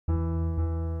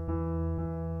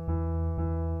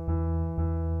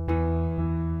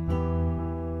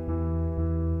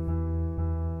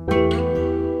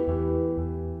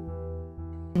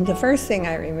The first thing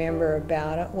I remember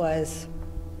about it was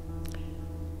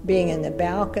being in the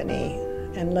balcony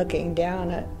and looking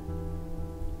down at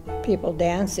people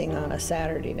dancing on a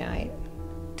Saturday night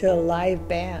to a live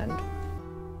band.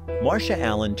 Marcia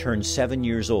Allen turned 7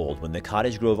 years old when the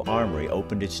Cottage Grove Armory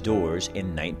opened its doors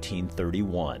in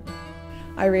 1931.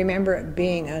 I remember it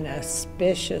being an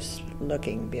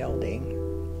auspicious-looking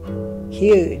building.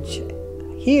 Huge,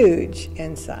 huge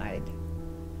inside.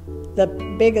 The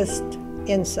biggest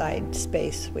inside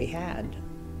space we had.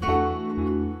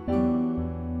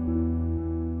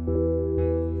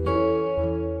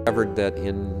 Discovered that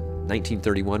in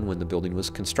 1931, when the building was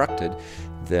constructed,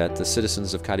 that the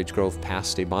citizens of Cottage Grove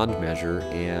passed a bond measure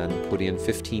and put in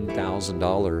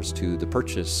 $15,000 to the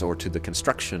purchase or to the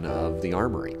construction of the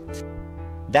armory.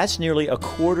 That's nearly a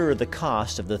quarter of the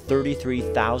cost of the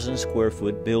 33,000 square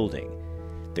foot building.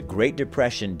 The Great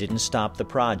Depression didn't stop the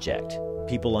project.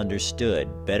 People understood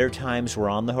better times were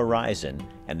on the horizon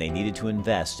and they needed to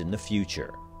invest in the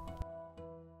future.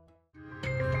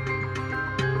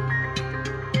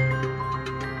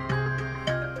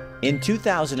 In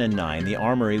 2009, the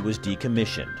Armory was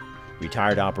decommissioned.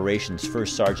 Retired Operations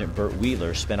First Sergeant Burt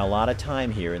Wheeler spent a lot of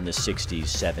time here in the 60s,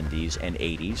 70s, and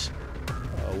 80s.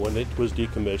 When it was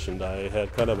decommissioned, I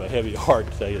had kind of a heavy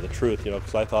heart, to tell you the truth,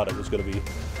 because I thought it was going to be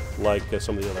like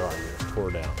some of the other armories,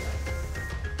 tore down.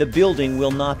 The building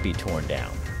will not be torn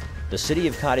down. The city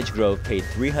of Cottage Grove paid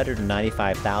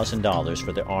 $395,000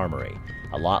 for the Armory,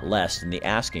 a lot less than the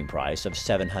asking price of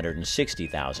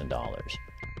 $760,000.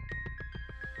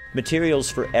 Materials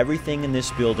for everything in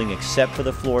this building except for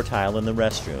the floor tile in the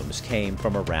restrooms came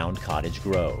from around Cottage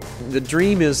Grove. The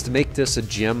dream is to make this a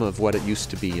gem of what it used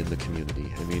to be in the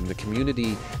community. I mean, the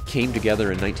community came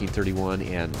together in 1931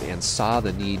 and saw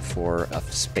the need for a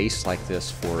space like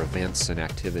this for events and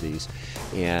activities,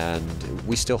 and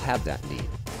we still have that need.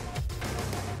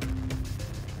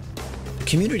 The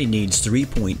community needs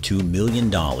 $3.2 million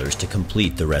to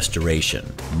complete the restoration.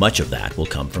 Much of that will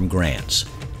come from grants.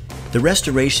 The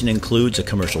restoration includes a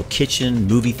commercial kitchen,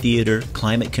 movie theater,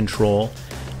 climate control,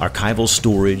 archival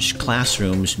storage,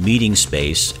 classrooms, meeting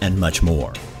space, and much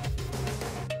more.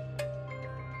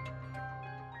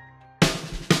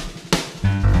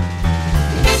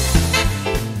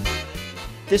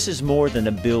 This is more than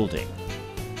a building.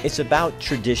 It's about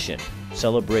tradition,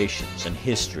 celebrations, and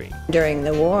history. During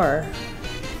the war,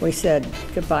 we said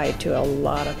goodbye to a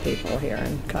lot of people here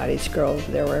in Cottage Grove.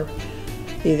 There were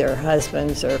either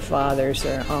husbands or fathers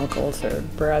or uncles or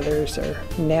brothers or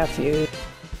nephews.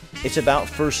 It's about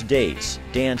first dates,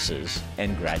 dances,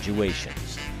 and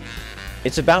graduations.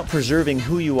 It's about preserving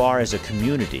who you are as a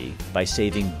community by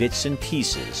saving bits and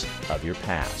pieces of your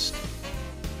past.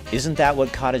 Isn't that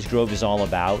what Cottage Grove is all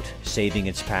about? Saving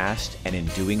its past, and in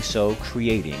doing so,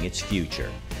 creating its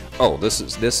future. Oh, this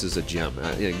is a gem.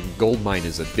 Gold mine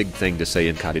is a big thing to say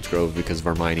in Cottage Grove because of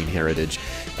our mining heritage,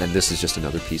 and this is just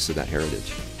another piece of that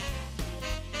heritage.